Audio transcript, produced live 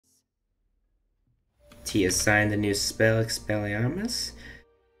He assigned the new spell, Expelliarmus.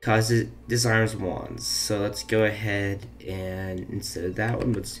 Causes disarms wands. So let's go ahead and instead of that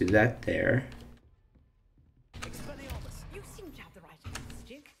one, let's do that there. You seem to have the right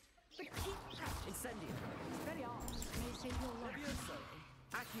stick, but keep Incendio. Expelliarmus. May say you're right.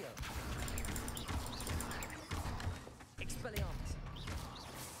 Accio. Expelliarmus.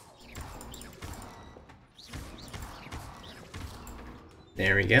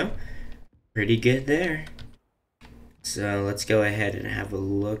 There we go. Pretty good there. So let's go ahead and have a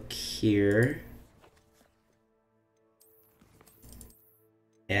look here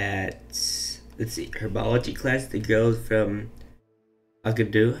at, let's see, Herbology class that goes from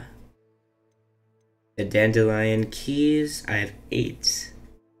Agadu. The Dandelion keys, I have 8.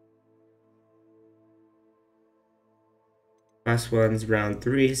 Cross ones, round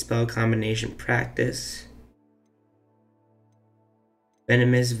 3, spell combination practice.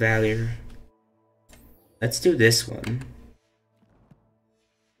 Venomous Valor. Let's do this one.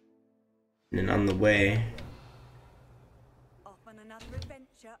 And then on the way. Off on another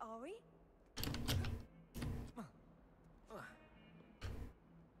adventure, are we?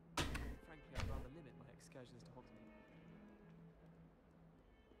 Frankly, I'd rather limit my excursions to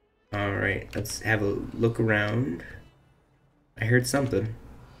Hogsmeade. Alright, let's have a look around. I heard something.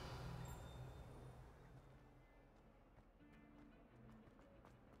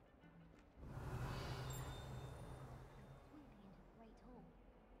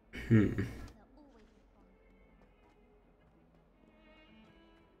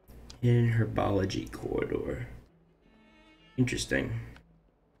 Hidden Herbology corridor. Interesting.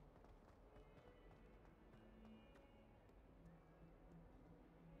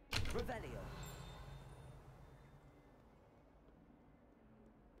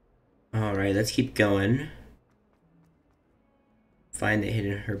 Alright, let's keep going. Find the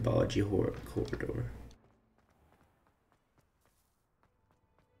hidden Herbology corridor.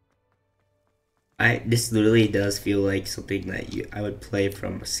 This literally does feel like something that I would play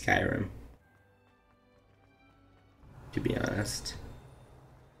from Skyrim. To be honest.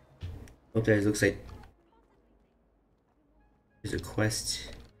 Oh, there looks like there's a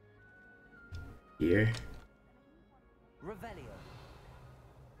quest here.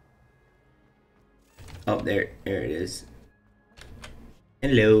 Oh, there it is.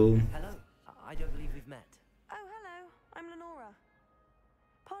 Hello. Hello. I don't believe we've met. Oh, hello. I'm Lenora.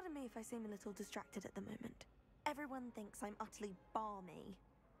 Pardon me if I seem a little distracted at the moment. Everyone thinks I'm utterly balmy.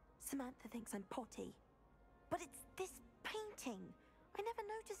 Samantha thinks I'm potty. But it's this painting. I never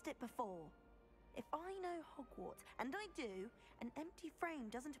noticed it before. If I know Hogwarts, and I do, an empty frame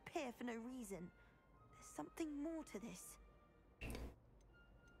doesn't appear for no reason. There's something more to this.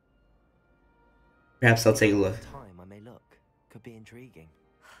 Perhaps I'll take a look. Time I may look. Could be intriguing.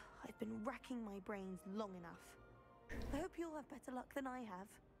 I've been racking my brains long enough. I hope you'll have better luck than I have.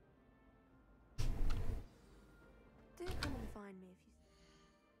 Do come and find me if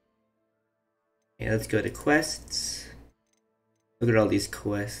you... Okay, let's go to quests. Look at all these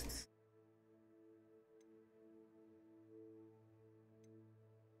quests.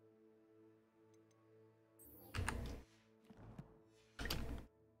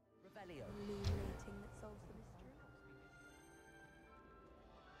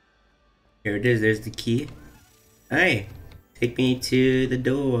 Here it is, there's the key. Hey, take me to the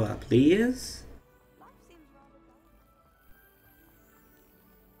door, please.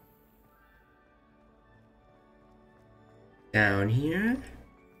 Down here.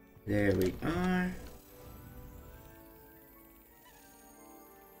 There we are.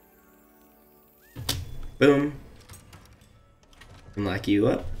 Boom. Unlock you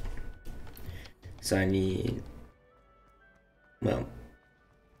up. So I need, well,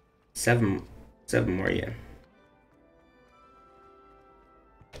 seven more, yeah.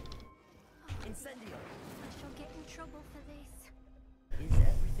 Incendio. I shall get in trouble for this. Is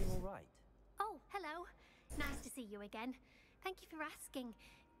everything all right? Oh, hello. Nice to see you again. Thank you for asking.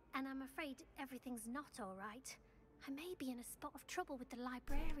 And I'm afraid everything's not all right. I may be in a spot of trouble with the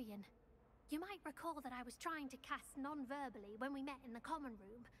librarian. You might recall that I was trying to cast non-verbally when we met in the common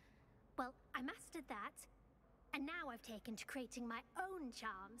room. Well, I mastered that. And now I've taken to creating my own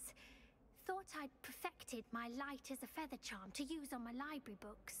charms. Thought I'd perfected my light as a feather charm to use on my library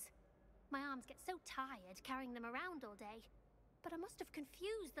books. My arms get so tired carrying them around all day. But I must have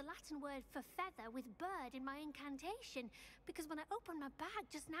confused the Latin word for feather with bird in my incantation, because when I opened my bag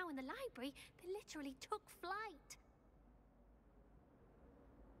just now in the library, they literally took flight.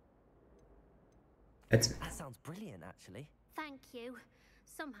 That sounds brilliant, actually. Thank you.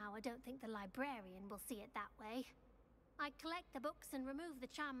 Somehow I don't think the librarian will see it that way. I collect the books and remove the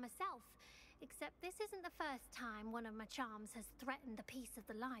charm myself. except this isn't the first time one of my charms has threatened the peace of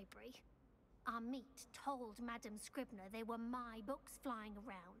the library. Our meet told Madame Scribner they were my books flying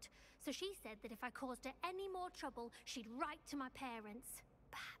around, so she said that if I caused her any more trouble, she'd write to my parents.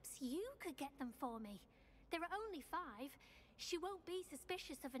 Perhaps you could get them for me. There are only 5. She won't be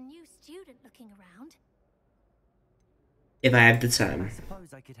suspicious of a new student looking around. If I have the I time.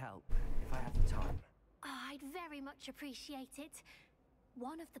 suppose I could help if I had the time. Oh, I'd very much appreciate it.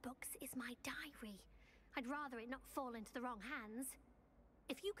 One of the books is my diary. I'd rather it not fall into the wrong hands.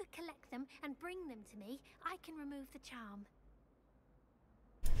 If you could collect them and bring them to me, I can remove the charm.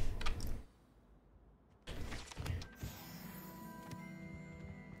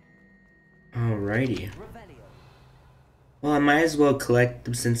 Alrighty. Revelio. Well, I might as well collect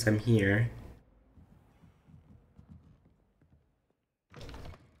them since I'm here.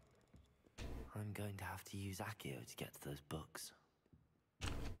 I'm going to have to use Accio to get to those books.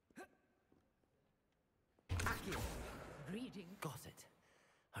 Accio. Reading. Got it.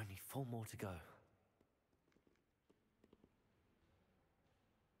 Only 4 more to go.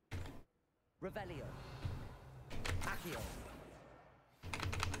 Revelio. Accio.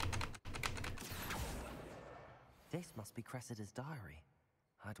 This must be Cressida's diary.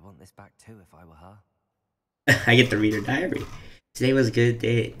 I'd want this back too if I were her. I get to read her diary. Today was a good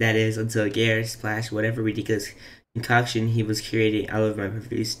day, that is, until Gare splashed whatever ridiculous concoction he was creating out of my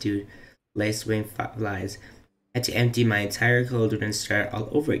profuse stewed lace-wing flies. I had to empty my entire cauldron and start all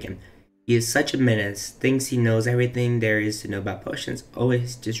over again. He is such a menace, thinks he knows everything there is to know about potions,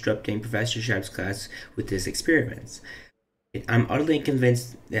 always disrupting Professor Sharp's class with his experiments. I'm utterly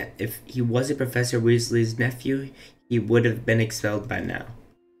convinced that if he wasn't Professor Weasley's nephew, he would have been expelled by now.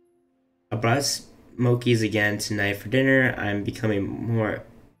 I brought Smokies again tonight for dinner. I'm becoming more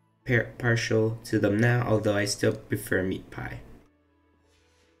partial to them now, although I still prefer meat pie.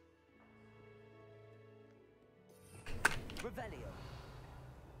 Revelio.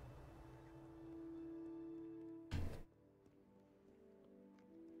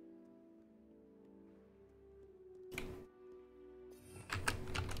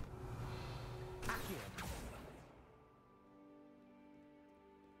 Accio.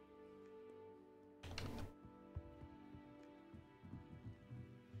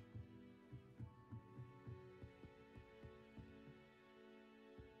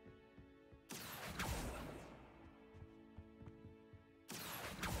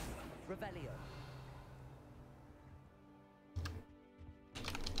 Revelio.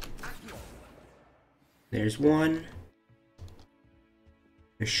 Accio. There's one.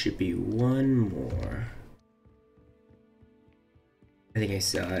 There should be one more. I think I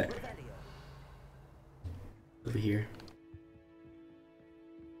saw it Revelio. over here.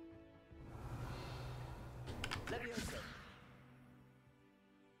 Levioso.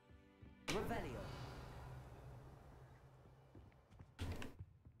 Revelio.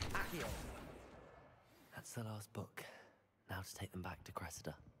 Accio. That's the last book. Now to take them back to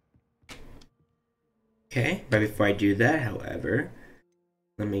Cressida. Okay, right before I do that, however,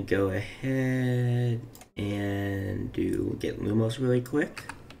 let me go ahead and get Lumos really quick.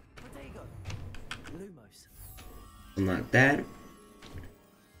 Diagon. Lumos. Unlock that.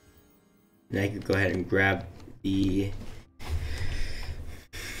 And I could go ahead and grab the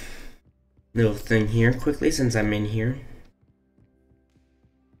little thing here quickly since I'm in here.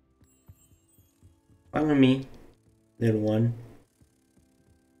 Follow me, little one.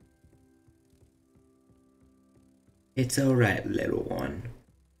 It's alright, little one.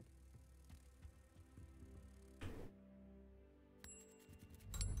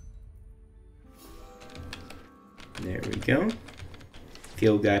 There we go.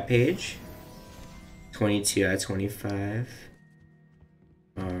 Field guide page. 22 out of 25.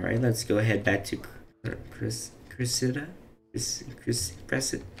 Alright, let's go ahead back to Cressida.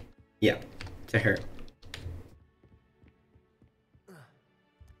 Cressida? Yeah, to her.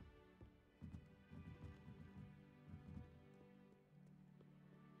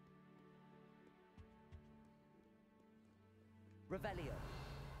 Revelio.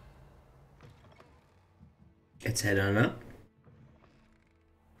 Let's head on up.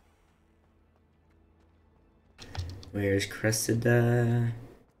 Where's Cressida?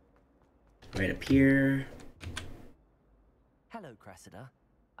 Right up here. Hello, Cressida.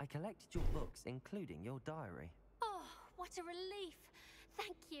 I collected your books, including your diary. Oh, what a relief.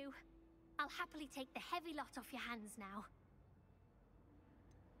 Thank you. I'll happily take the heavy lot off your hands now.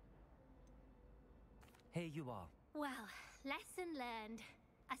 Here you are. Well, lesson learned.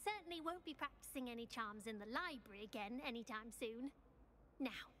 I certainly won't be practicing any charms in the library again anytime soon.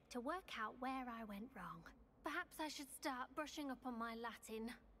 Now, to work out where I went wrong. Perhaps I should start brushing up on my Latin.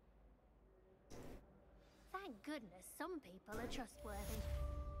 Thank goodness some people are trustworthy.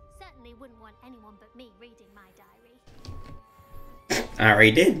 Certainly wouldn't want anyone but me reading my diary. I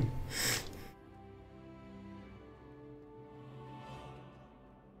already did.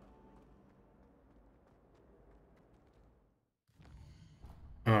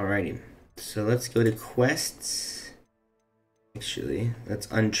 Alrighty, so let's go to quests. Actually, let's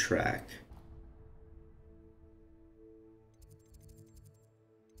untrack.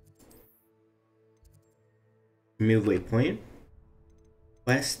 Remove waypoint.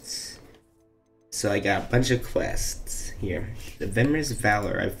 Quests. So I got a bunch of quests here. The Venomous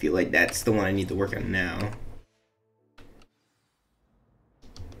Valor, I feel like that's the one I need to work on now.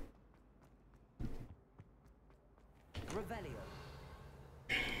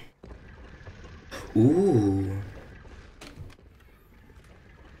 Ooh.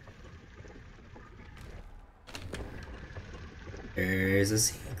 There's a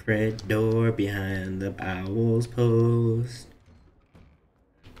secret door behind the owl's post.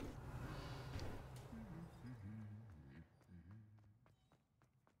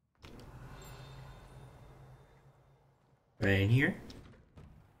 Right in here.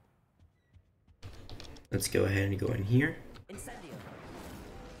 Let's go ahead and go in here.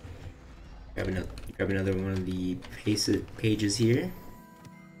 Grab another one of the pages here.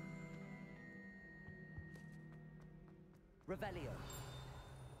 Revelio.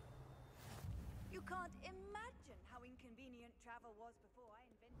 You can't imagine how inconvenient travel was before I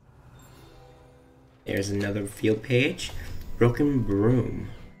invented. There's another field page. Broken Broom.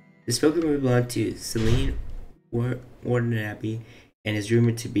 This broken broom belonged to Celine Wardenaby and is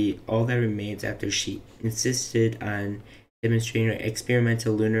rumored to be all that remains after she insisted on demonstrating her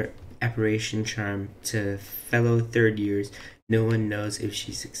experimental lunar apparition charm to fellow third years. No one knows if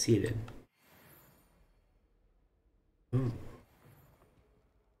she succeeded. Ooh.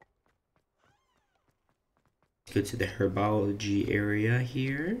 Let's go to the Herbology area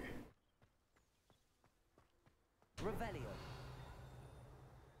here. Revelio.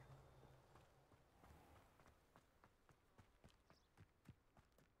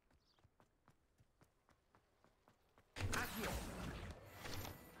 Accio.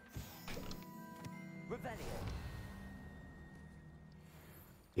 Revelio.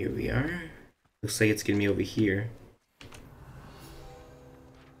 Here we are. Looks like it's gonna be over here.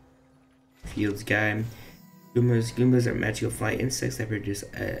 Fields guide. Goombas are magical flying insects that produce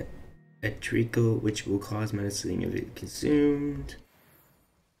a treacle which will cause menacing if it consumed.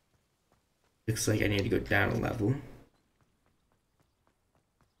 Looks like I need to go down a level.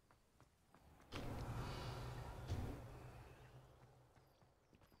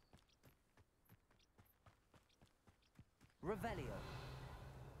 Revelio.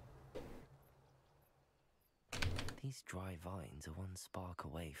 These dry vines are one spark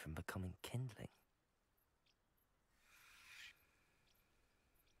away from becoming kindling.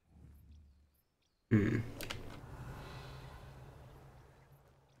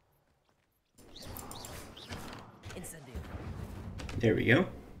 Incendio. There we go.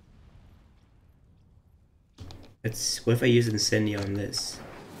 What if I use Incendio on this?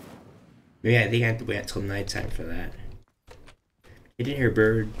 Maybe I think I have to wait until nighttime for that.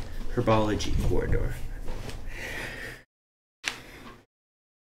 Hidden Herbology corridor.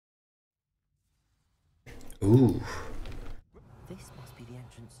 Ooh. This must be the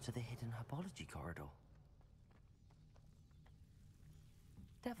entrance to the hidden herbology corridor.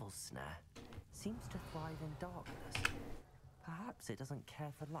 Devil's Snare seems to thrive in darkness. Perhaps it doesn't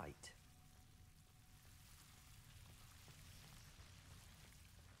care for light.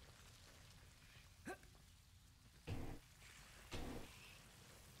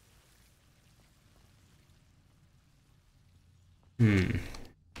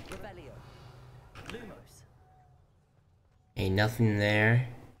 Revelio. Lumos. Ain't nothing there.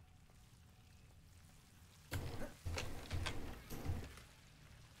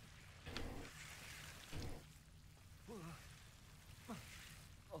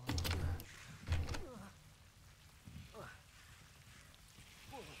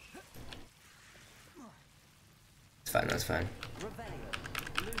 It's fine, that's fine. Revelio.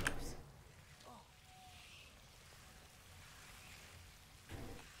 Lumos.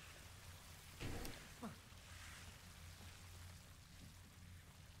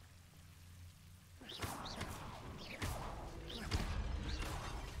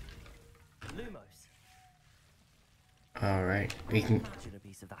 Lumos. Alright, we can. Imagine a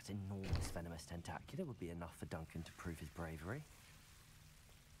piece of that enormous venomous tentacular would be enough for Duncan to prove his bravery.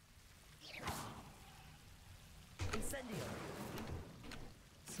 Incendio.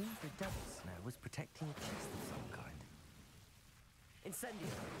 Seems the Devil's Snare was protecting a chest of some kind.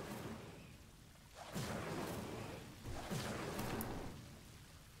 Incendio.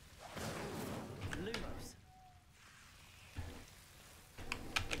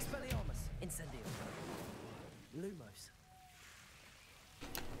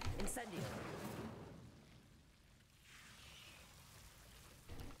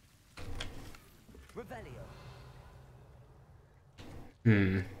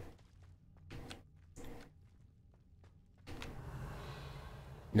 Revelio.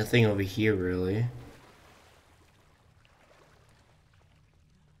 Nothing over here, really.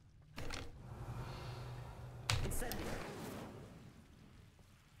 Incendio.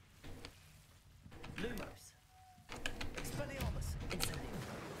 Lumos. Expelliarmus. Incendio.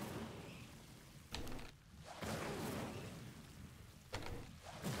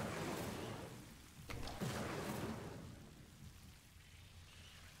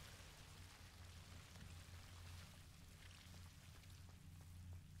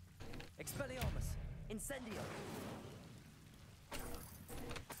 Expelliarmus. Incendio.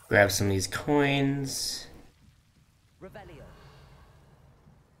 Grab some of these coins. Revelio.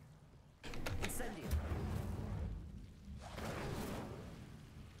 Incendio.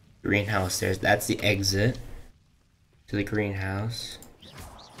 Greenhouse, that's the exit to the greenhouse.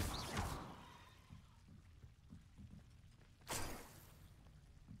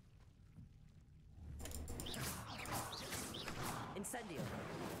 Incendio.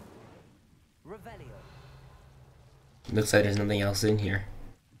 Revelio. Looks like there's nothing else in here.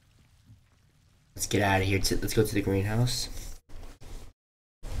 Let's get out of here. Let's go to the greenhouse.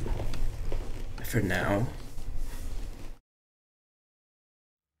 For now.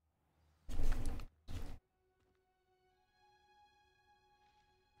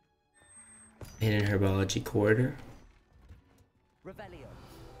 Hidden Herbology corridor. Revelio.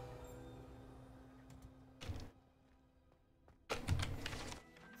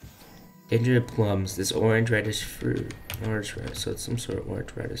 Danger plums. This orange reddish fruit. Orange red, so it's some sort of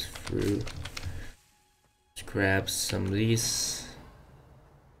orange reddish fruit. Let's grab some of these.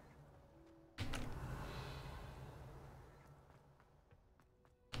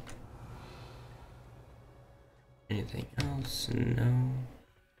 Anything else? No.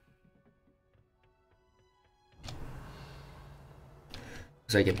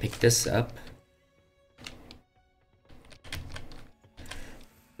 So I can pick this up.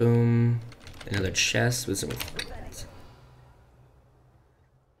 Boom. Another chest with some.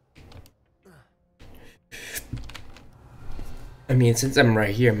 I mean, since I'm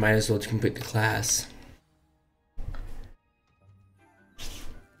right here, might as well complete the class.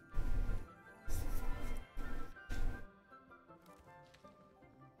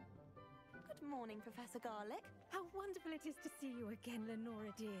 Good morning, Professor Garlic. How wonderful it is to see you again,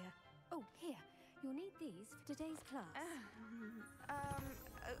 Lenora dear. Oh, here. You'll need these for today's class.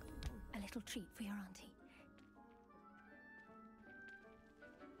 A little treat for your auntie.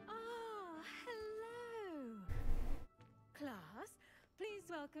 Ah, hello. Class, please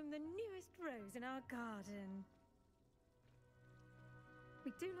welcome the newest rose in our garden.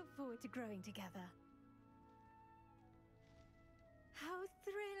 We do look forward to growing together. How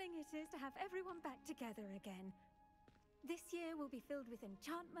thrilling it is to have everyone back together again. This year will be filled with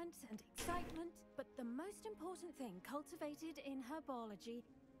enchantment and excitement, but the most important thing cultivated in herbology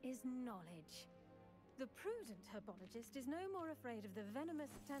is knowledge. The prudent herbologist is no more afraid of the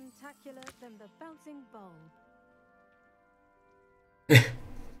venomous tentacular than the bouncing bulb.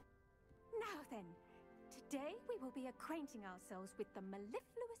 Now then, today we will be acquainting ourselves with the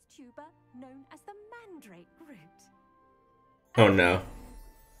mellifluous tuber known as the mandrake root. Oh no.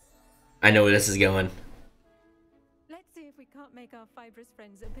 I know where this is going. Let's see if we can't make our fibrous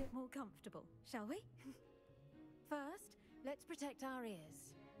friends a bit more comfortable, shall we? First, let's protect our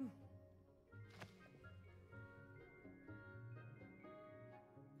ears.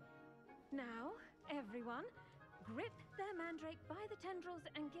 Now, everyone, grip their mandrake by the tendrils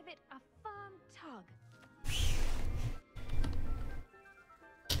and give it a firm tug.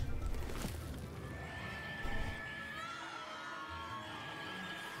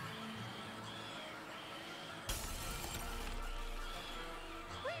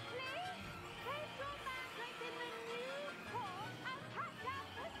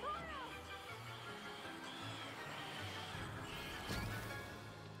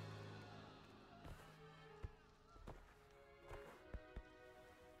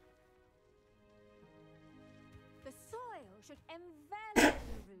 Should envelop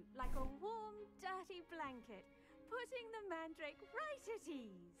the root like a warm, dirty blanket, putting the mandrake right at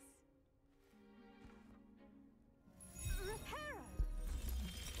ease. Reparo!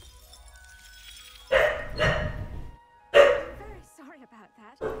 I'm very sorry about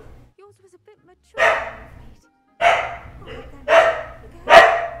that. Yours was a bit mature, I'm afraid. All right then, go.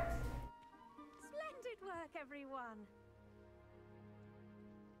 Splendid work, everyone.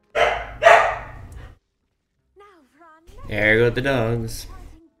 There go the dogs.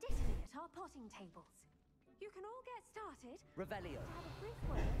 At our potting tables. You can all get started. Revelio. To have a brief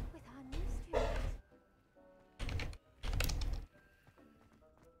word with our new student.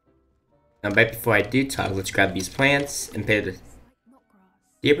 Now, right before I do talk, let's grab these plants and pay the.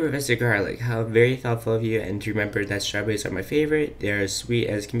 Dear Professor Garlic, how very thoughtful of you, and to remember that strawberries are my favorite. They are as sweet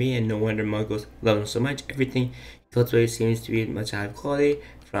as can be, and no wonder muggles love them so much. Everything you cultivate seems to be much high quality,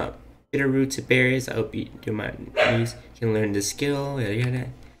 from bitter root to berries. I hope you do my niece can learn the skill. Yada yada.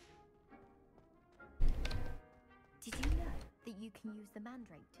 Did you know that you can use the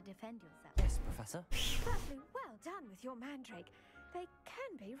mandrake to defend yourself? Yes, Professor. Lovely, well done with your mandrake. They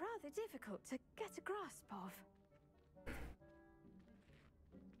can be rather difficult to get a grasp of.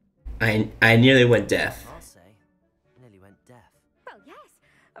 I nearly went deaf. I'll say. Nearly went deaf. Well, yes.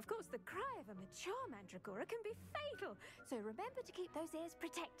 Of course, the cry of a mature mandragora can be fatal, so remember to keep those ears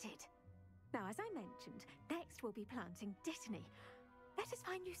protected. Now, as I mentioned, next we'll be planting dittany. Let us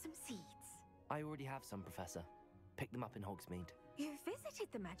find you some seeds. I already have some, Professor. Picked them up in Hogsmeade. You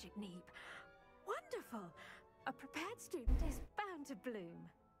visited the Magic Neep. Wonderful. A prepared student is bound to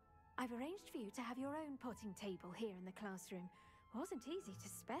bloom. I've arranged for you to have your own potting table here in the classroom. Wasn't easy to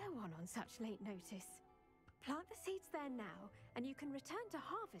spare one on such late notice. Plant the seeds there now, and you can return to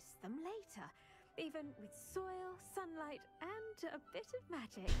harvest them later. Even with soil, sunlight, and a bit of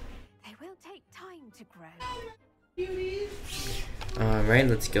magic, they will take time to grow. Alright,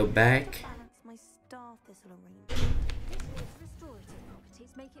 let's go back. Balance my star thistle arrangement. Dittany's restorative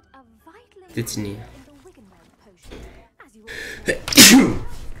properties make it a vital Dittany. ingredient in the Wiggenweld potion, as you all know.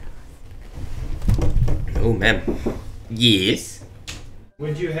 Oh man. Yes.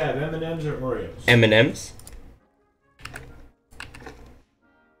 Would you have M&M's or Oreos? M&M's.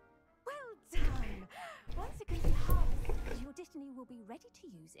 Well done! Once it can be harvested, your dittany will be ready to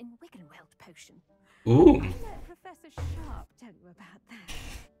use in Wiggenweld potion. Ooh. I'll let Professor Sharp tell you about that.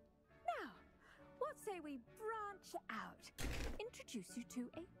 Now, what say we branch out? Introduce you to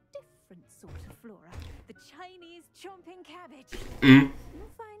a different sort of flora, the Chinese chomping cabbage.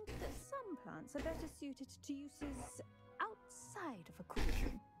 You'll find that some plants are better suited to uses outside of a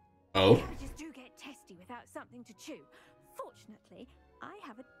cauldron. Oh. Cabbages do get testy without something to chew. Fortunately, I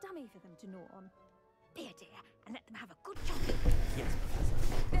have a dummy for them to gnaw on. Here, dear, and let them have a good chop. Yes, Professor.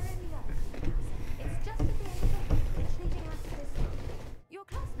 They're in the other greenhouse. It's just at the end of the bridge leading out to this room. Your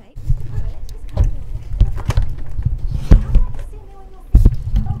classmate, Mr. Pruitt, is currently on the Come back to see me on your feet.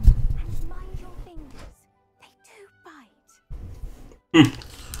 Oh, and mind your fingers. They do bite.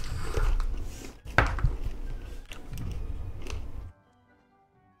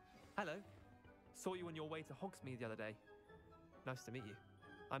 Hello. Saw you on your way to Hogsmeade the other day. Nice to meet you.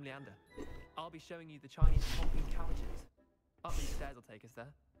 I'm Leander. I'll be showing you the Chinese chomping cabbages. Up these stairs will take us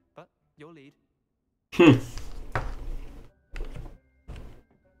there, but your lead.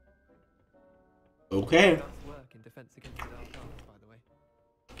 Okay. Nice work in defense against the dark arts, by the way.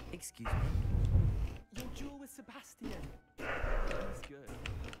 Excuse me. Your duel with Sebastian. He's good.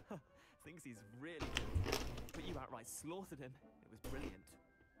 Thinks he's really good. But you outright slaughtered him. It was brilliant.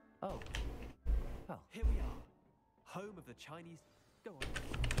 Oh. Well, Here we are. Home of the Chinese. Go on.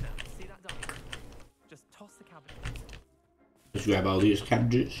 Now, see that diamond? Just toss the cabbage. Let's grab all these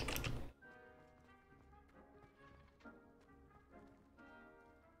cabbages.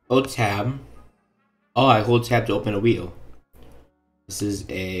 Hold tab. Oh, I hold tab to open a wheel. This is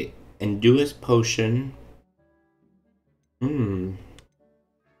a Induous potion. And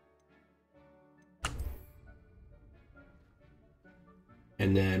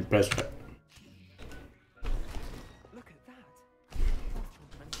then press. Look at that.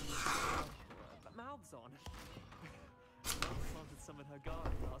 That mouth's on. Mom planted some in her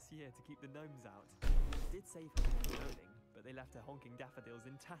garden last year to keep the gnomes out. Did save her from drowning, but they left her honking daffodils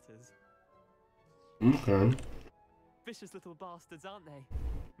in tatters. Okay. Vicious little bastards, aren't they?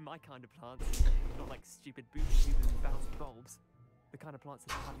 My kind of plants. Not like stupid booty and bouncy bulbs. The kind of plants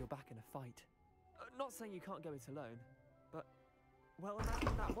that have your back in a fight. Not saying you can't go it alone, but... well,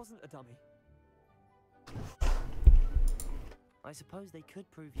 imagine that wasn't a dummy. I suppose they could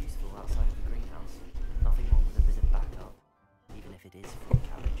prove useful outside of the greenhouse. Nothing wrong with a bit of backup, even if it is from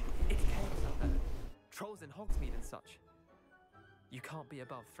cabbage. It's chaos out there. Trolls in Hogsmeade and such. You can't be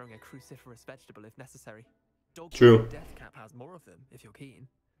above throwing a cruciferous vegetable if necessary. True. Death Cap has more of them, if you're keen.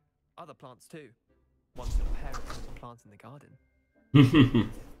 Other plants too. One's your parents and plants in the garden.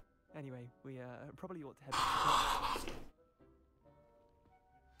 Anyway, we probably ought to head back to class.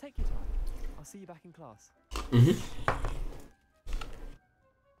 Take your time. I'll see you back in class.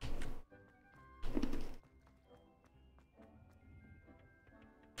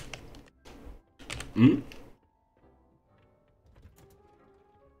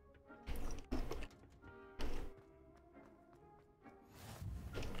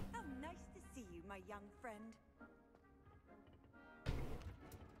 How nice to see you, my young friend.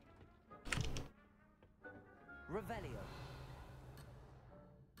 Revelio.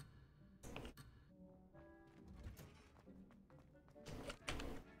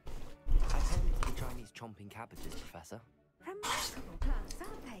 I told you to be trying these chomping cabbages, Professor. Remarkable plants,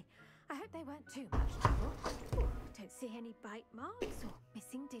 aren't they? I hope they weren't too much trouble. Ooh, don't see any bite marks or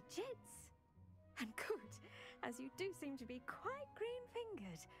missing digits. And good, as you do seem to be quite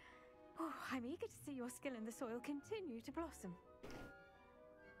green-fingered. Oh, I'm eager to see your skill in the soil continue to blossom.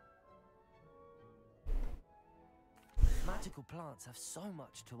 Magical plants have so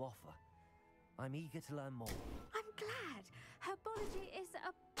much to offer. I'm eager to learn more. I'm glad. Herbology is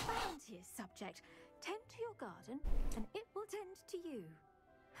a bounteous subject. Tend to your garden, and it will tend to you.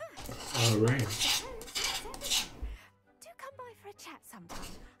 All right. Do come by for a chat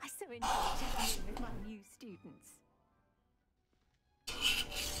sometime. I so enjoy chatting with my new students.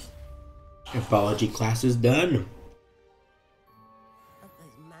 Herbology class is done.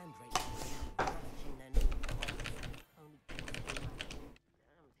 Those mandrakes ravaging their new only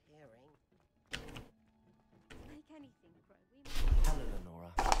damned hearing. Make anything grow. Hello,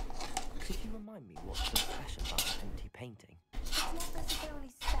 Lenora. Could you remind me what's so special about that empty painting? It's not necessarily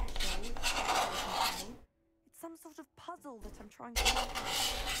special. It's some sort of puzzle that I'm trying to work out.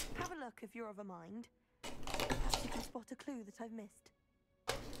 Have a look if you're of a mind. Perhaps you can spot a clue that I've missed.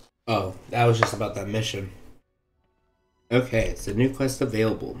 Oh, that was just about that mission. Okay, it's a new quest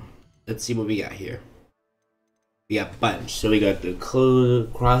available. Let's see what we got here. We got a bunch. So we got the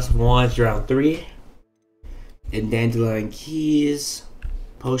cross wands round 3. And dandelion keys.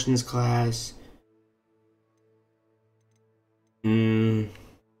 Potions class.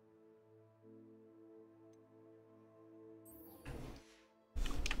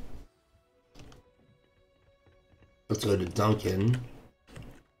 Let's go to Duncan.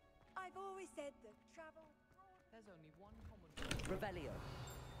 I've always said that travel. There's only one common. Revelio.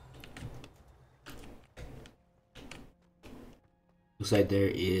 Looks like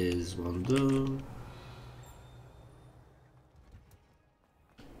there is one though.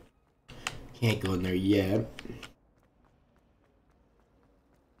 Can't go in there yet.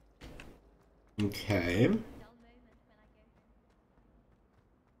 Okay.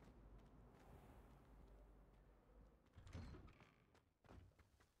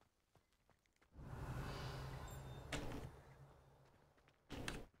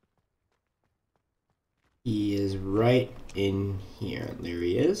 He is right in here. There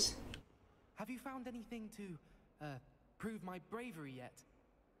he is. Have you found anything to prove my bravery yet?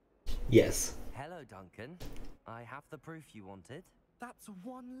 Yes. Hello, Duncan. I have the proof you wanted. That's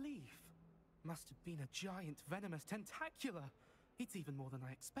one leaf. Must have been a giant venomous tentacula. It's even more than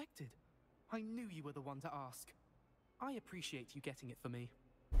I expected. I knew you were the one to ask. I appreciate you getting it for me.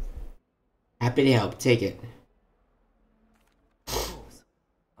 Happy to help. Take it. Of course.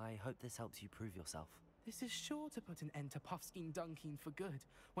 I hope this helps you prove yourself. This is sure to put an end to Puffskein Dunkeen for good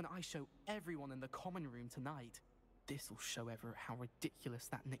when I show everyone in the common room tonight. This'll show Everett how ridiculous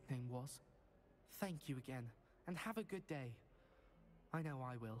that nickname was. Thank you again, and have a good day. I know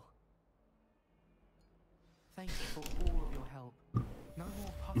I will. Thank you for all of your help. No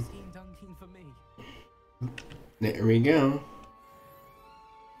more Puffskein Dunkeen for me. There we go.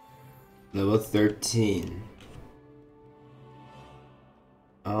 Level 13.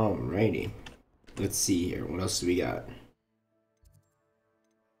 Alrighty. Let's see here. What else do we got?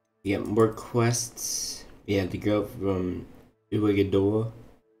 We got more quests. We have the girl from Uigador.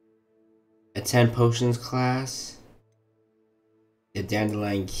 Attend potions class. The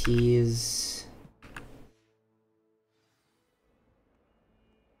dandelion keys.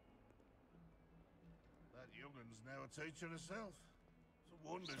 That youngun's now a teacher herself. It's a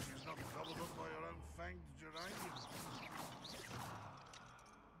wonder she's not gobbled up by her own fanged geraniums.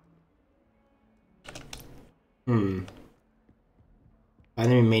 Find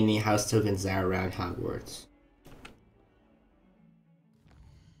the remaining house tokens that are around Hogwarts.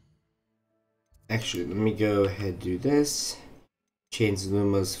 Actually, let me go ahead and do this. Change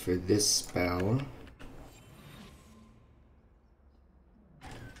Lumos for this spell.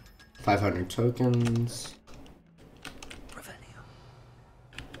 500 tokens.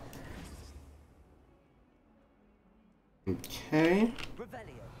 Okay.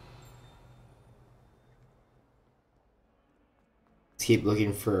 Let's keep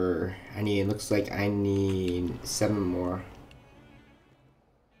looking for. It looks like I need 7 more.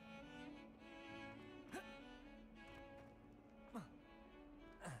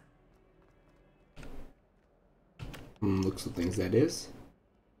 Looks like things that is.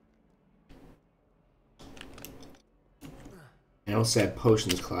 And also have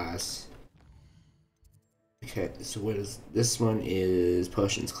potions class. Okay, so what is this one? Is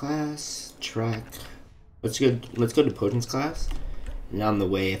potions class track. Let's go to potions class. And on the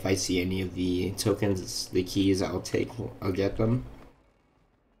way, if I see any of the tokens, the keys, I'll get them.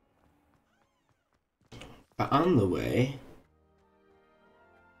 But on the way,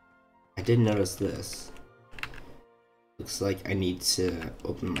 I did notice this. Looks like I need to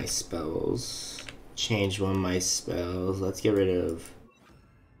open my spells, change one of my spells. Let's get rid of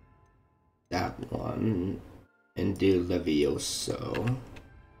that one and do Levioso.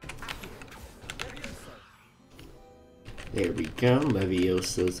 There we go,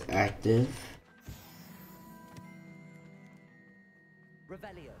 Levioso's active.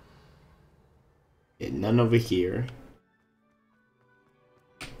 Revelio. Okay, none over here.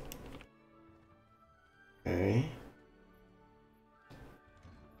 Okay.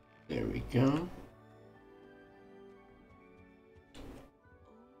 There we go.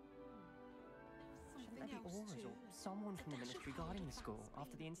 Shouldn't there be auras or someone from the ministry guarding the school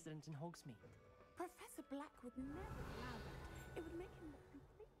after the incident in Hogsmeade? Professor Black would never allow that. It would make him look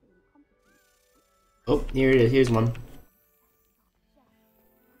completely incompetent. Oh, here it is. Here's one.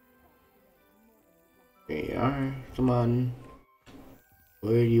 There you are. Come on.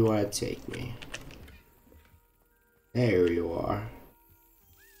 Where do you want to take me? There you are.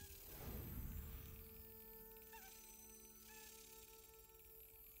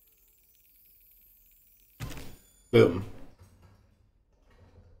 Boom.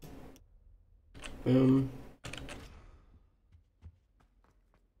 Boom.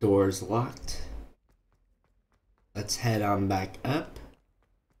 Doors locked. Let's head on back up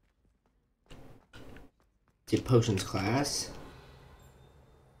to potions class.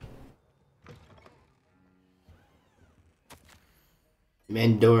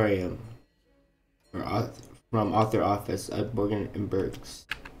 Mandorium, from author office of Morgan and Burks.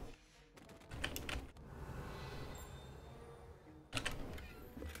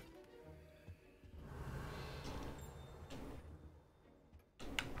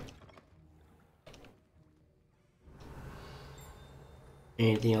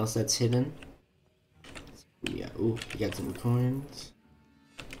 Anything else that's hidden? Yeah, ooh, we got some coins.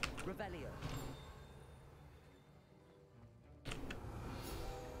 Revelio.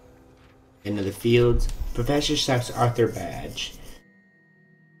 Into the field. Professor Stark's Arthur badge.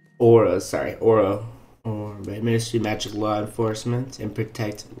 Aura. Administer magic law enforcement and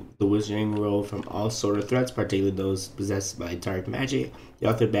protect the wizarding world from all sort of threats, particularly those possessed by dark magic. The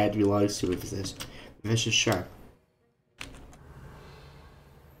Arthur badge belongs to Professor Sharp.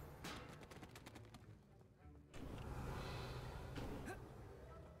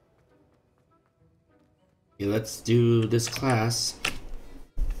 Okay, let's do this class.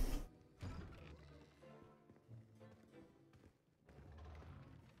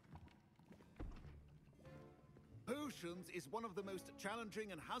 Potions is one of the most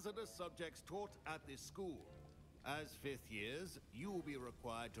challenging and hazardous subjects taught at this school. As fifth years, you will be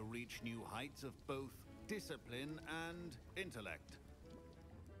required to reach new heights of both discipline and intellect.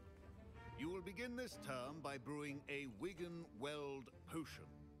 You will begin this term by brewing a Wigan Weld potion.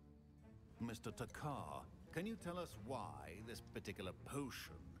 Mr. Takar, can you tell us why this particular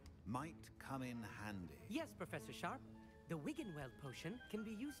potion might come in handy? Yes, Professor Sharp. The Wiggenweld potion can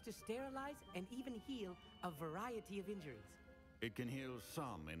be used to sterilize and even heal a variety of injuries. It can heal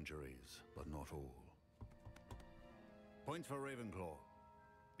some injuries, but not all. Points for Ravenclaw.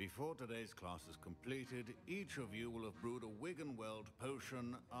 Before today's class is completed, each of you will have brewed a Wiggenweld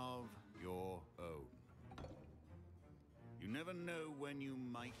potion of your own. You never know when you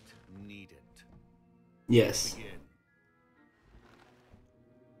might need it. Yes. Begin.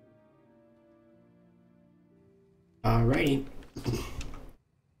 Alrighty.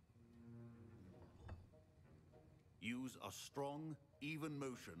 Use a strong, even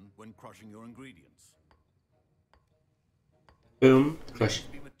motion when crushing your ingredients. Boom. Crush.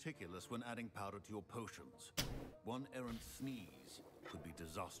 Be meticulous when adding powder to your potions. One errant sneeze could be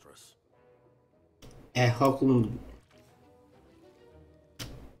disastrous. Hogsmeade.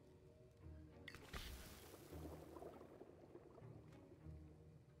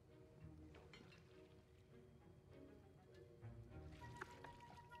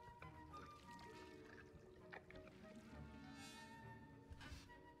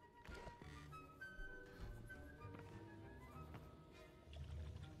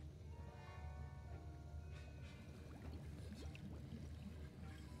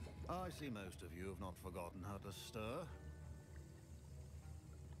 I see most of you have not forgotten how to stir.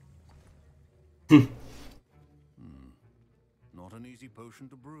 Not an easy potion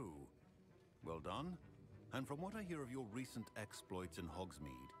to brew. Well done. And from what I hear of your recent exploits in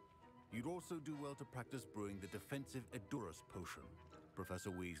Hogsmeade, you'd also do well to practice brewing the defensive Edurus potion.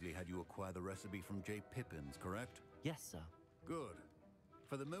 Professor Weasley had you acquire the recipe from J. Pippin's, correct? Yes, sir. Good.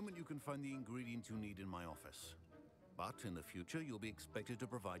 For the moment, you can find the ingredients you need in my office. But in the future, you'll be expected to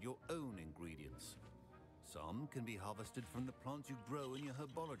provide your own ingredients. Some can be harvested from the plants you grow in your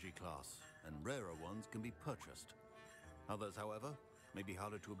herbology class, and rarer ones can be purchased. Others, however, may be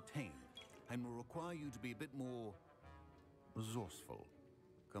harder to obtain, and will require you to be a bit more resourceful.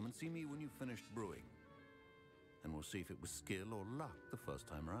 Come and see me when you've finished brewing, and we'll see if it was skill or luck the first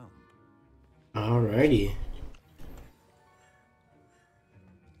time round. Alrighty.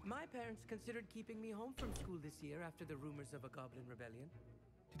 My parents considered keeping me home from school this year after the rumors of a goblin rebellion.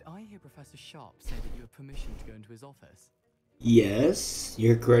 Did I hear Professor Sharp say that you have permission to go into his office? Yes,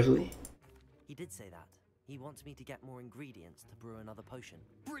 you're correctly. He did say that. He wants me to get more ingredients to brew another potion.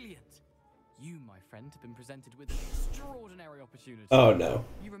 Brilliant! You, my friend, have been presented with an extraordinary opportunity. Oh no.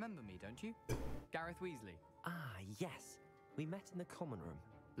 You remember me, don't you? Gareth Weasley. Ah, yes. We met in the common room.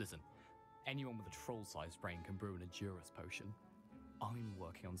 Listen, anyone with a troll-sized brain can brew an Edurus potion. I'm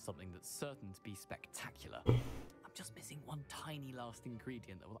working on something that's certain to be spectacular. I'm just missing one tiny last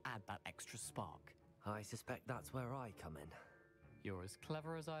ingredient that will add that extra spark. I suspect that's where I come in. You're as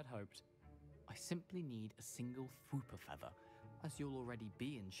clever as I'd hoped. I simply need a single Fwooper feather. As you'll already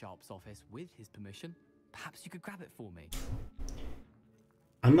be in Sharp's office with his permission, perhaps you could grab it for me.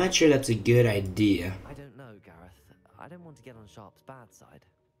 I'm not sure that's a good idea. I don't know, Gareth. I don't want to get on Sharp's bad side.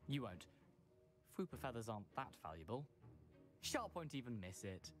 You won't. Fwooper feathers aren't that valuable. Sharp won't even miss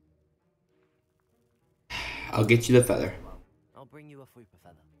it. I'll get you the feather. I'll bring you a Fwooper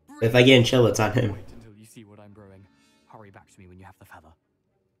feather. If I get in trouble, it's on him. Wait until you see what I'm brewing. Hurry back to me when you have the feather.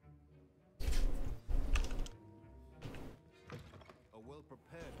 A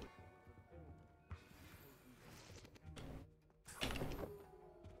well-prepared...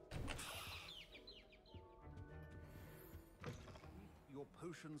 Your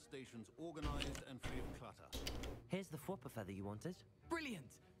potion stations organized and free of clutter. Here's the Fwooper feather you wanted.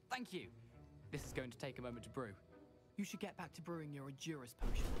 Brilliant! Thank you. This is going to take a moment to brew. You should get back to brewing your Edurus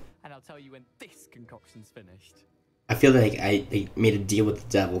potion, and I'll tell you when this concoction's finished. I feel like I made a deal with the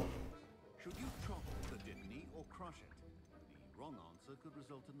devil. Should you chop the Dittany or crush it? The wrong answer could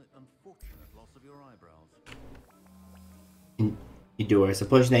result in the unfortunate loss of your eyebrows. Edurus. A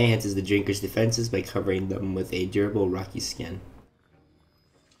potion that enhances the drinker's defenses by covering them with a durable rocky skin.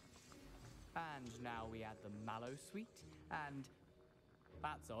 And now we add the mallow sweet, and...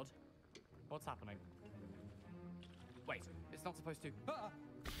 That's odd. What's happening? Wait, it's not supposed to... Ah!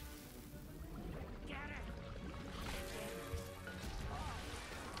 Get it!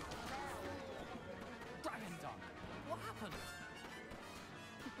 Dragon Dunk! What happened?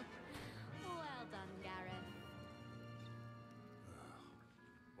 Well done, Gareth.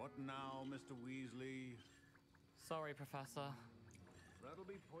 What now, Mr. Weasley? Sorry, Professor. That'll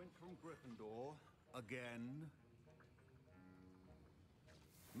be point from Gryffindor. Again.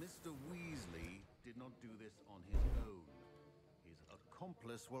 Mr. Weasley did not do this on his own. His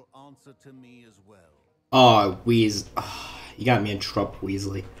accomplice will answer to me as well. Oh, you got me in trouble,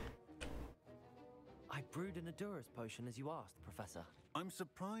 Weasley. I brewed an Edurus potion as you asked, Professor. I'm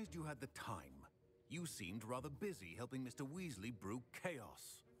surprised you had the time. You seemed rather busy helping Mr. Weasley brew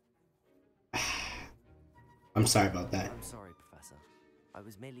chaos. I'm sorry about that. I'm sorry, Professor. I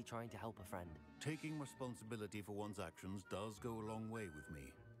was merely trying to help a friend. Taking responsibility for one's actions does go a long way with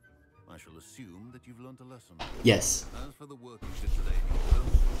me. I shall assume that you've learned a lesson. Yes. As for the work you did today,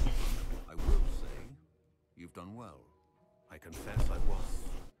 I will say you've done well. I confess I was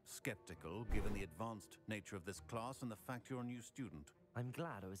skeptical given the advanced nature of this class and the fact you're a new student. I'm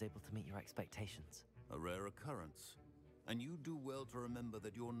glad I was able to meet your expectations. A rare occurrence. And you do well to remember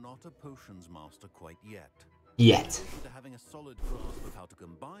that you're not a potions master quite yet. Yet. In addition to having a solid grasp of how to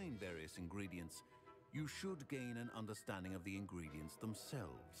combine various ingredients, you should gain an understanding of the ingredients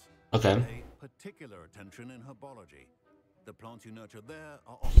themselves. Okay. Pay particular attention in herbology. The plants you nurture there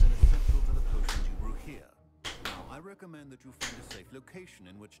are often essential to the potions you brew here. Now, I recommend that you find a safe location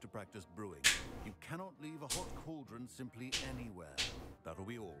in which to practice brewing. You cannot leave a hot cauldron simply anywhere. That'll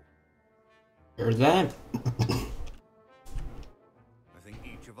be all. Heard that? I think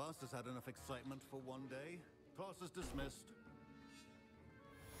each of us has had enough excitement for one day. Class is dismissed.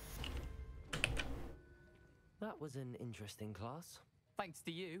 That was an interesting class. Thanks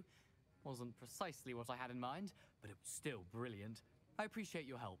to you. Wasn't precisely what I had in mind, but it was still brilliant. I appreciate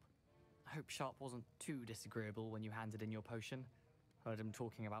your help. I hope Sharp wasn't too disagreeable when you handed in your potion. Heard him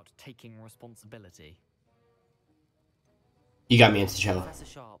talking about taking responsibility. You got me into trouble. Professor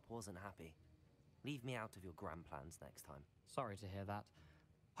Sharp wasn't happy. Leave me out of your grand plans next time. Sorry to hear that.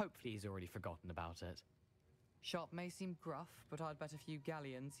 Hopefully he's already forgotten about it. Sharp may seem gruff, but I'd bet a few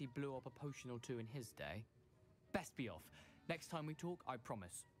galleons he blew up a potion or two in his day. Best be off. Next time we talk, I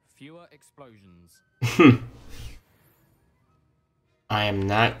promise. Fewer explosions. I am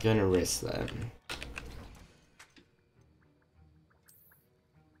not gonna risk that.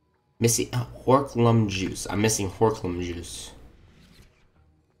 Missing Horklum juice. I'm missing Horklum juice.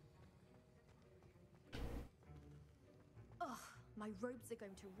 Ugh, my robes are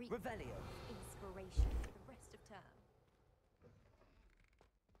going to reek Revelio. inspiration for the rest of term.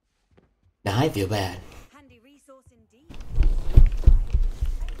 Now I feel bad. Handy resource indeed.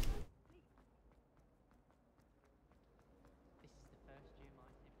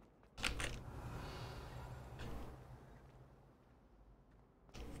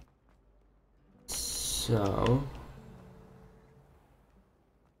 So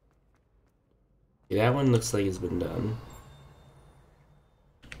yeah, that one looks like it's been done.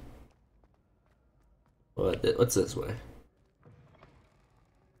 What's this way?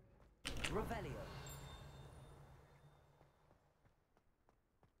 Revelio.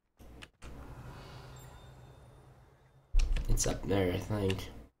 It's up there, I think.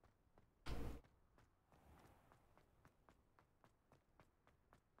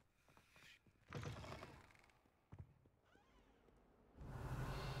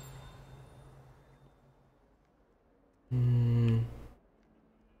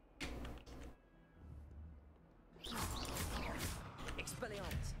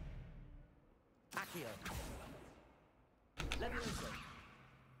 Expelliarmus. Accio. Levioso.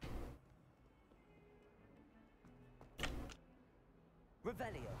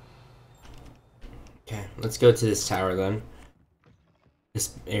 Revelio. Okay, let's go to this tower then.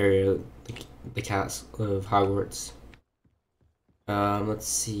 This area, the castle of Hogwarts. Let's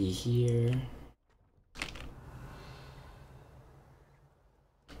see here.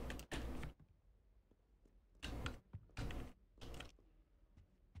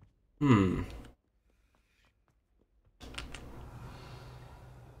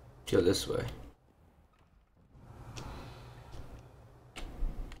 Go this way.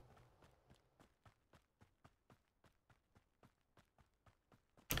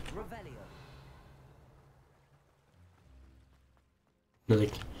 Revelio. Another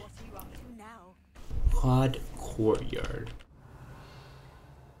What are you up to now? quad courtyard.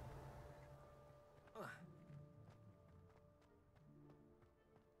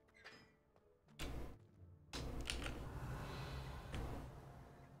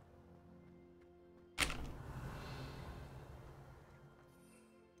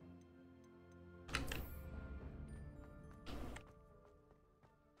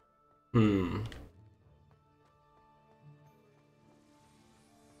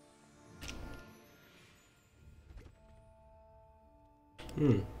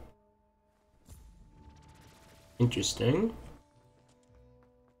 Interesting.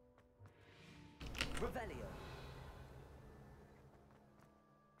 Revelio.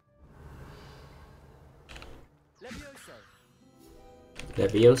 Levioso.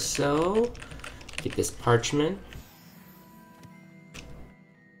 Levioso. Get this parchment.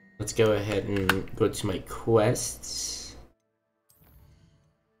 Let's go ahead and go to my quests.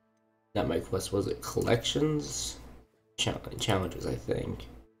 Not my quest, was it collections? Challenges, I think.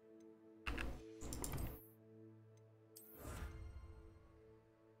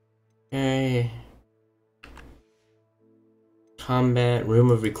 Okay. Combat room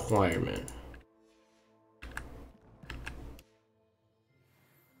of requirement.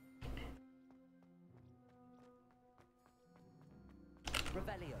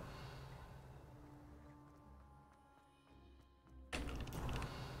 Revelio.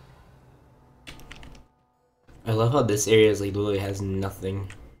 I love how this area is like literally has nothing.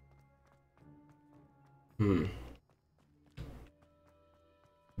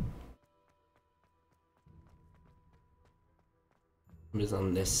 What is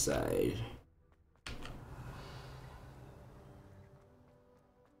on this side?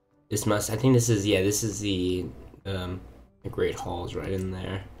 I think this is, yeah, this is the Great Hall's right in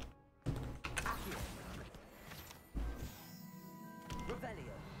there. Revelio.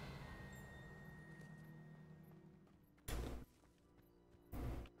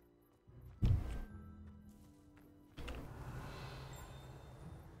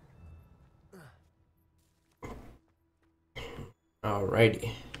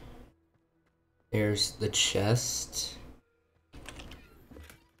 Alrighty. There's the chest.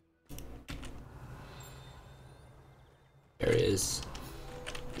 There is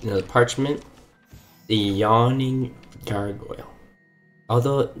another parchment. The yawning gargoyle.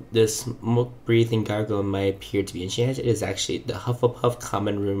 Although the smoke-breathing gargoyle might appear to be enchanted, it is actually the Hufflepuff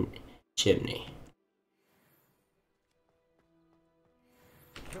common room chimney.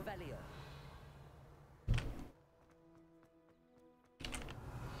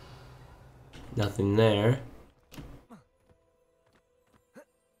 Nothing there.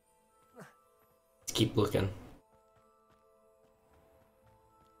 Let's keep looking.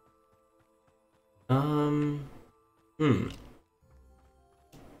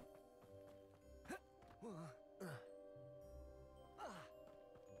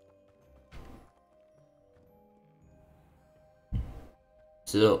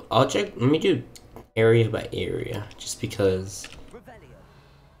 So I'll check. Let me do area by area, just because.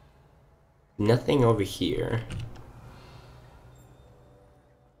 Nothing over here.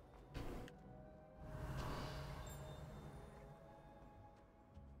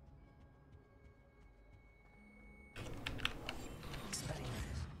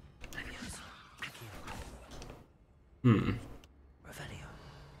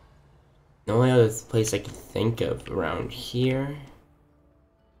 The only other place I can think of around here.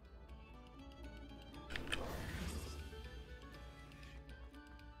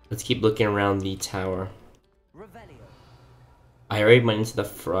 Let's keep looking around the tower. I already went into the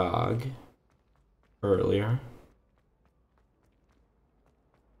frog earlier.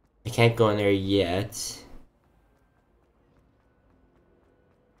 I can't go in there yet.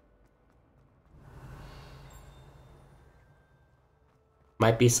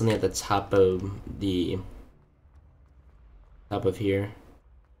 Might be something at the top of here.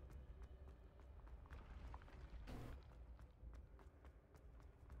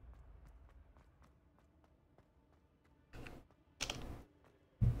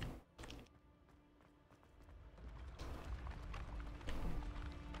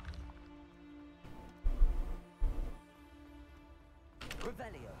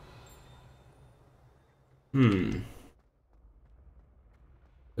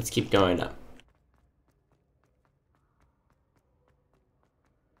 Let's keep going up.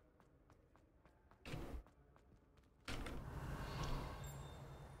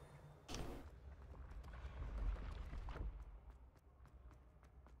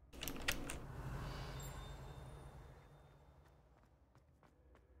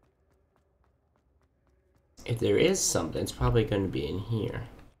 If there is something, it's probably going to be in here.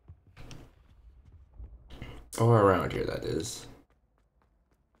 Or around here, that is.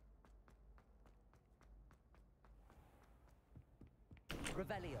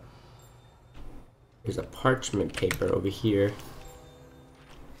 There's a parchment paper over here.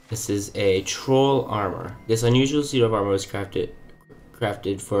 This is a troll armor. This unusual suit of armor was crafted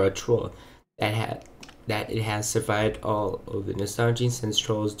for a troll that it has survived all of the nostalgia, since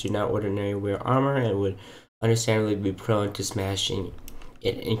trolls do not ordinarily wear armor and would understandably be prone to smashing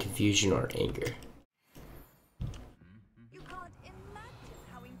it in confusion or anger. You can't imagine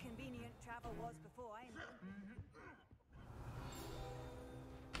how inconvenient travel was before I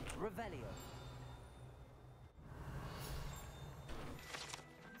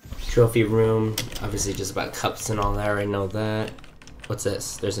Trophy room, obviously just about cups and all that, I already know that. What's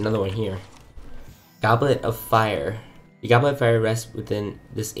this? There's another one here. Goblet of Fire. The Goblet of Fire rests within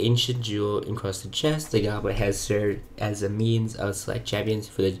this ancient jewel-encrusted chest. The goblet has served as a means of select champions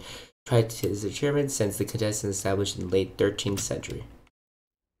for the Tritis tournament since the contest was established in the late 13th century.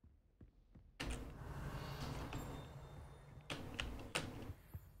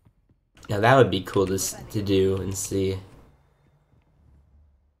 Now that would be cool to do and see.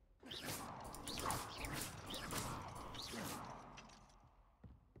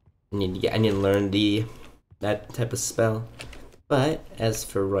 I need to learn that type of spell. But as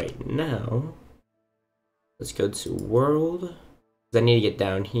for right now, let's go to world. 'Cause I need to get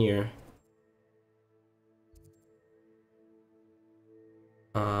down here.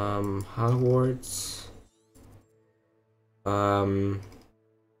 Hogwarts.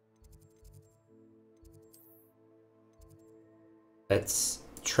 Let's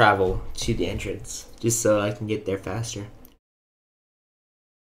travel to the entrance just so I can get there faster.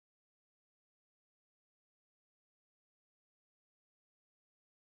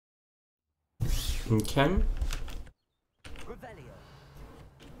 Okay.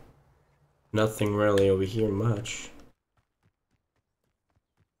 Nothing really over here much.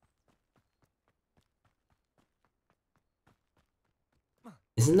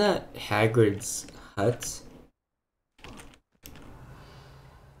 Isn't that Hagrid's hut?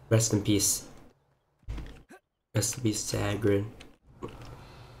 Rest in peace. Rest in peace to Hagrid.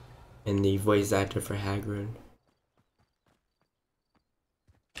 And the voice actor for Hagrid.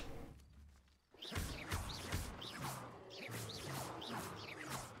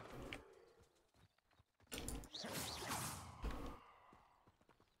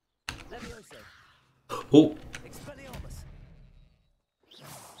 Oh!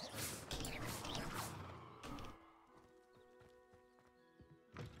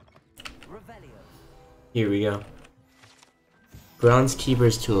 Here we go.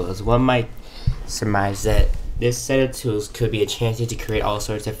 Groundskeeper's tools. One might surmise that this set of tools could be a chance to create all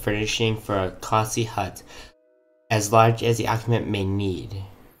sorts of furnishing for a costly hut, as large as the occupant may need.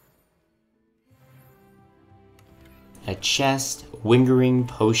 A chest, lingering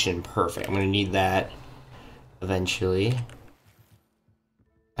potion, perfect. I'm gonna need that eventually.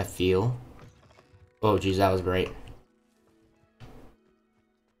 I feel. Oh geez, that was bright.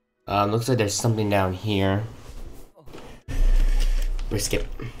 Looks like there's something down here. Risk it.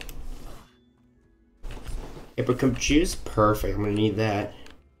 Apricot juice, perfect. I'm gonna need that.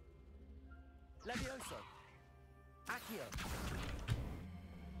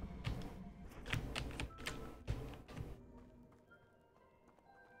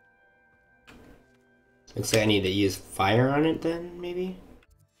 Looks like I need to use fire on it then, maybe?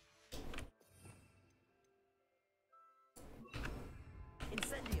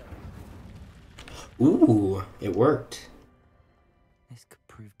 Ooh, it worked. This could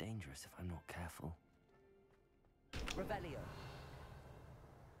prove dangerous if I'm not careful.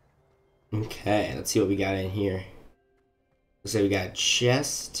 Okay, let's see what we got in here. Looks like we got a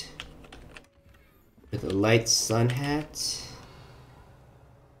chest with a light sun hat.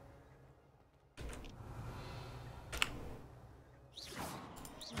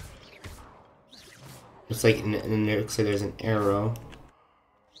 Looks like and there looks like there's an arrow.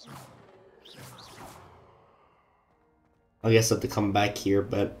 I guess I'll have to come back here,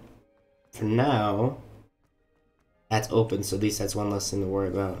 but for now, that's open, so at least that's one less thing to worry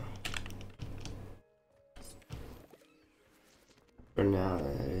about. For now,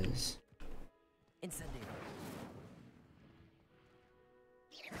 that is.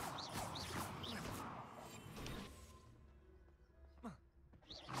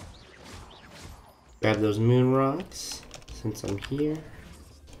 Grab those moon rocks, since I'm here.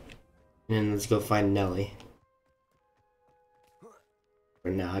 And then let's go find Nelly. For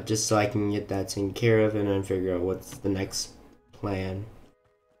now, just so I can get that taken care of and then figure out what's the next plan.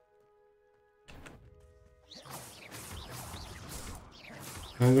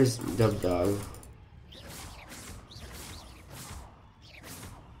 Where's Dub Dog?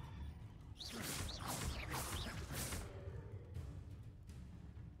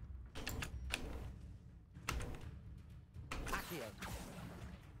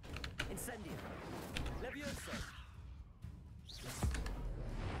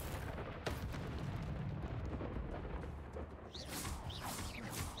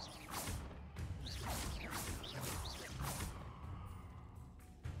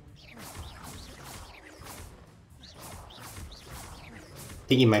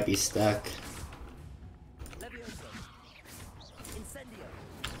 I think he might be stuck.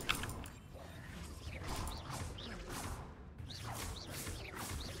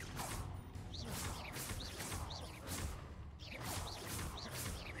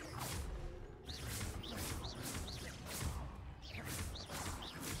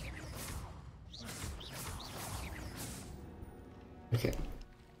 Okay.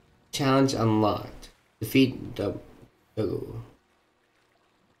 Challenge unlocked. Defeat Dub. Oh.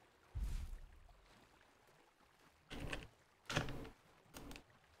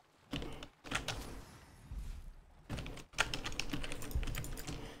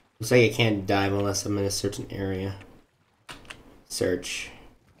 Looks like I can't dive unless I'm in a certain area. Search.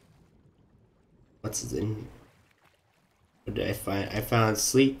 What's in? What did I find? I found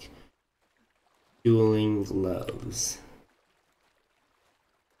sleek dueling gloves.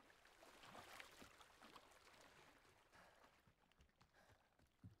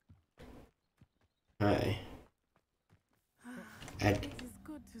 Hi. It is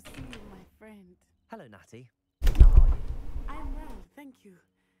good to see you, my friend. Hello, Natty. How are you? I am well, thank you.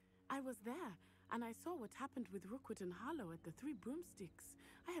 I was there, and I saw what happened with Rookwood and Harlow at the Three Broomsticks.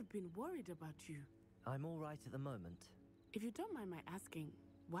 I have been worried about you. I'm all right at the moment. If you don't mind my asking,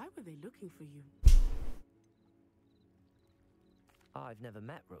 why were they looking for you? I've never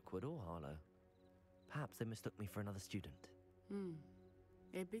met Rookwood or Harlow. Perhaps they mistook me for another student.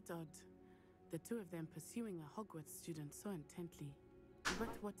 A bit odd. The two of them pursuing a Hogwarts student so intently. But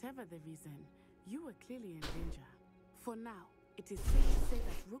whatever the reason, you were clearly in danger. For now, it is safe to say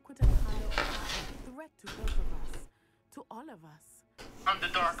that Rookwood and Harlow are a threat to both of us. To all of us. On the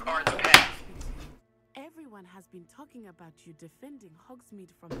dark arts path. Everyone has been talking about you defending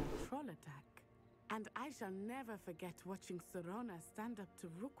Hogsmeade from a troll attack. And I shall never forget watching Serona stand up to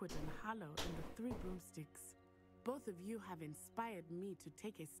Rookwood and Harlow in the Three Broomsticks. Both of you have inspired me to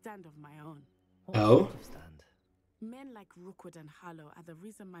take a stand of my own. Oh? Men like Rookwood and Harlow are the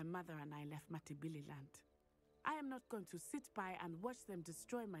reason my mother and I left Matibililand. I am not going to sit by and watch them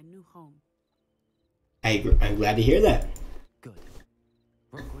destroy my new home. I'm glad to hear that. Good.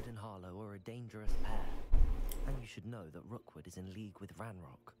 Rookwood and Harlow are a dangerous pair. And you should know that Rookwood is in league with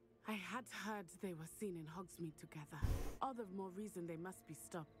Ranrock. I had heard they were seen in Hogsmeade together. All the more reason they must be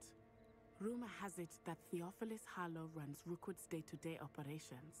stopped. Rumor has it that Theophilus Harlow runs Rookwood's day-to-day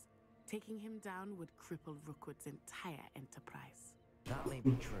operations. Taking him down would cripple Rookwood's entire enterprise. That may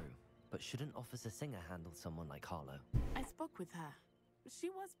be true, but shouldn't Officer Singer handle someone like Harlow? I spoke with her. She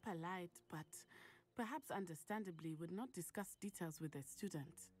was polite, but perhaps understandably would not discuss details with a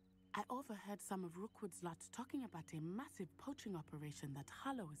student. I overheard some of Rookwood's lot talking about a massive poaching operation that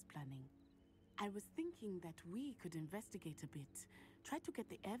Harlow is planning. I was thinking that we could investigate a bit, try to get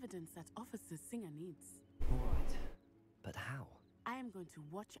the evidence that Officer Singer needs. All right, but how? I am going to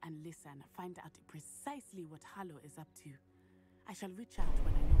watch and listen, find out precisely what Harlow is up to. I shall reach out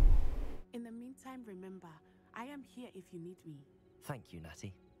when I know more. In the meantime, remember, I am here if you need me. Thank you,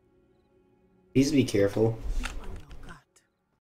 Natty. Please be careful.